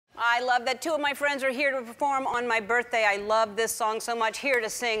I love that two of my friends are here to perform on my birthday. I love this song so much. Here to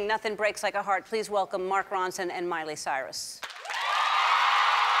sing Nothing Breaks Like a Heart. Please welcome Mark Ronson and Miley Cyrus.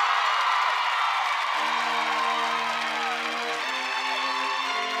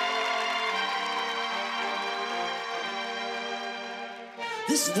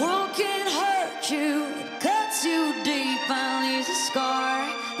 This world can hurt you, it cuts you deep and leaves a scar.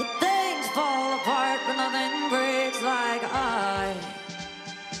 The things fall apart, but nothing breaks like a heart.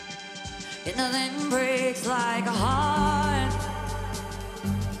 Nothing breaks like a heart.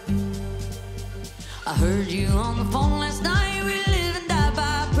 I heard you on the phone last night. We live and die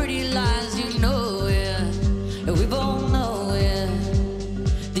by pretty lies, you know it. And we both know it.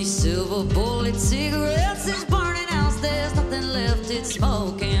 These silver bullet cigarettes is burning out. There's nothing left, it's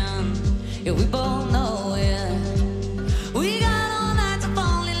smoking. Yeah, we both know it. We got all night to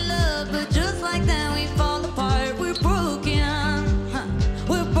fall in love, but just like that we fall apart. We're broken,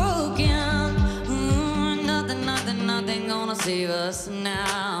 we're broken. Nothing gonna save us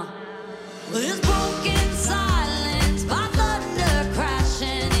now. This broken silence by thunder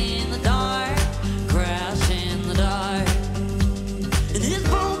crashing in the dark, crash in the dark. This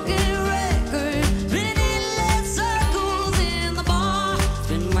broken record spinning in circles in the bar,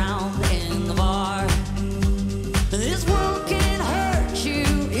 spin round in the bar. This world can hurt you,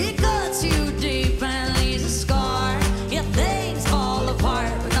 it cuts you deep and leaves a scar. Yeah, things fall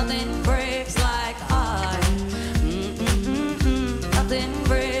apart, but nothing breaks like a heart. Nothing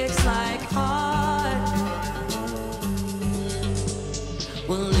breaks like a heart.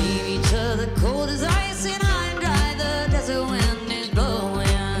 We'll leave each other cold as ice and high and dry. The desert wind is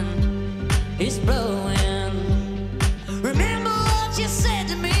blowing, it's blowing. Remember what you said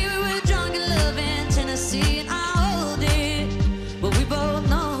to me? We were drunk in love in Tennessee, and I hold it, but we both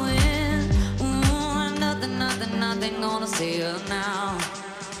know it. Nothing gonna save us now.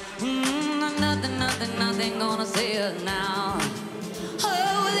 Nothing gonna save us now.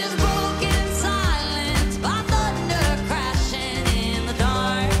 Oh, this broken silence by thunder crashing in the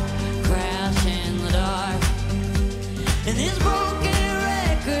dark, crash in the dark. And this broken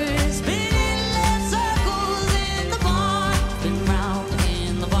record spinning in circles in the bar, spin round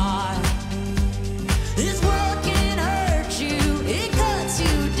in the bar. This world can hurt you, it cuts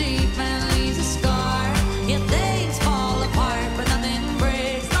you deep and leaves a scar. Yeah, things fall apart, but nothing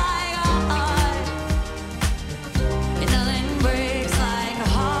breaks like a heart. And nothing breaks like a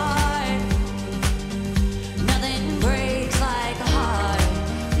heart. Nothing breaks like a heart.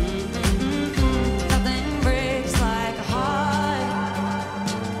 Nothing breaks like a heart.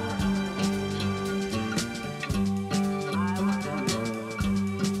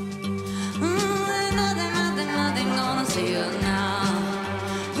 Nothing gonna save us now.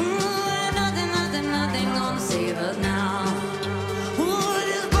 Nothing gonna save us now.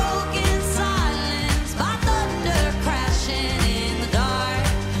 This broken silence by thunder crashing in the dark,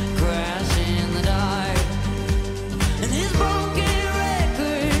 crash in the dark. And this broken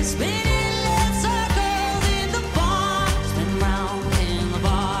record spinning in circles in the bar, spin round in the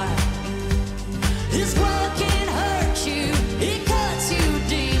bar. This world can hurt you, it cuts you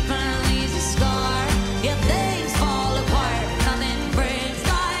deep and leaves a scar. Yeah, things fall apart, nothing breaks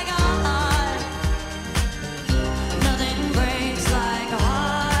like a heart. Nothing breaks like a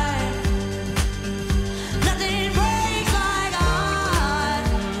heart. Nothing breaks like a heart.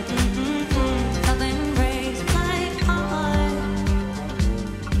 Nothing breaks like a heart.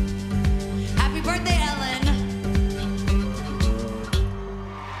 Happy birthday, Ellen.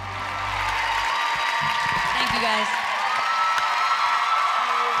 Thank you, guys.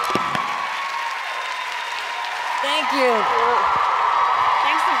 Thank you.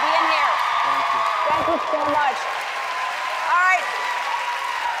 Thanks for being here. Thank you. Thank you so much. All right.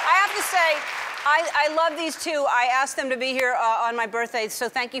 I have to say, I love these two. I asked them to be here on my birthday, so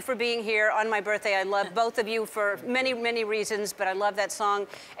thank you for being here on my birthday. I love both of you for many, many reasons, but I love that song.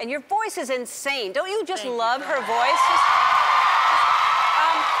 And your voice is insane. Don't you just love her voice?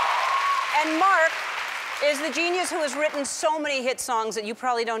 And Mark is the genius who has written so many hit songs that you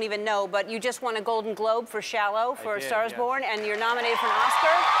probably don't even know, but you just won a Golden Globe for Shallow for did, Stars yes. Born, and you're nominated for an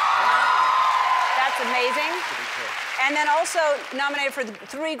Oscar. That's amazing. And then also nominated for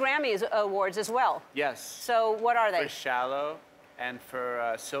 3 Grammy Awards as well. Yes. So what are they? For Shallow and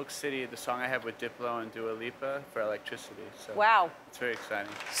for Silk City, the song I have with Diplo and Dua Lipa for Electricity. So Wow. it's very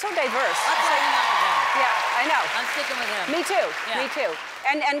exciting. So diverse. I'm sticking up with him. Yeah, I know. I'm sticking with him. Me too. Yeah. Me too.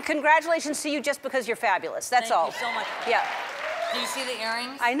 And congratulations to you just because you're fabulous. That's Thank all. you so much. Yeah. Do you see the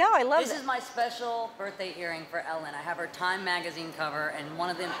earrings? I know. I love This it. is my special birthday earring for Ellen. I have her Time magazine cover, and one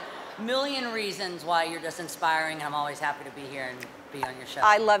of the million reasons why you're just inspiring, and I'm always happy to be here. And be on your show.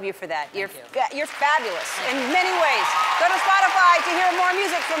 I love you for that. Thank You're fabulous in many ways. Go to Spotify to hear more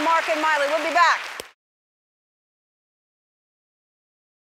music from Mark and Miley. We'll be back.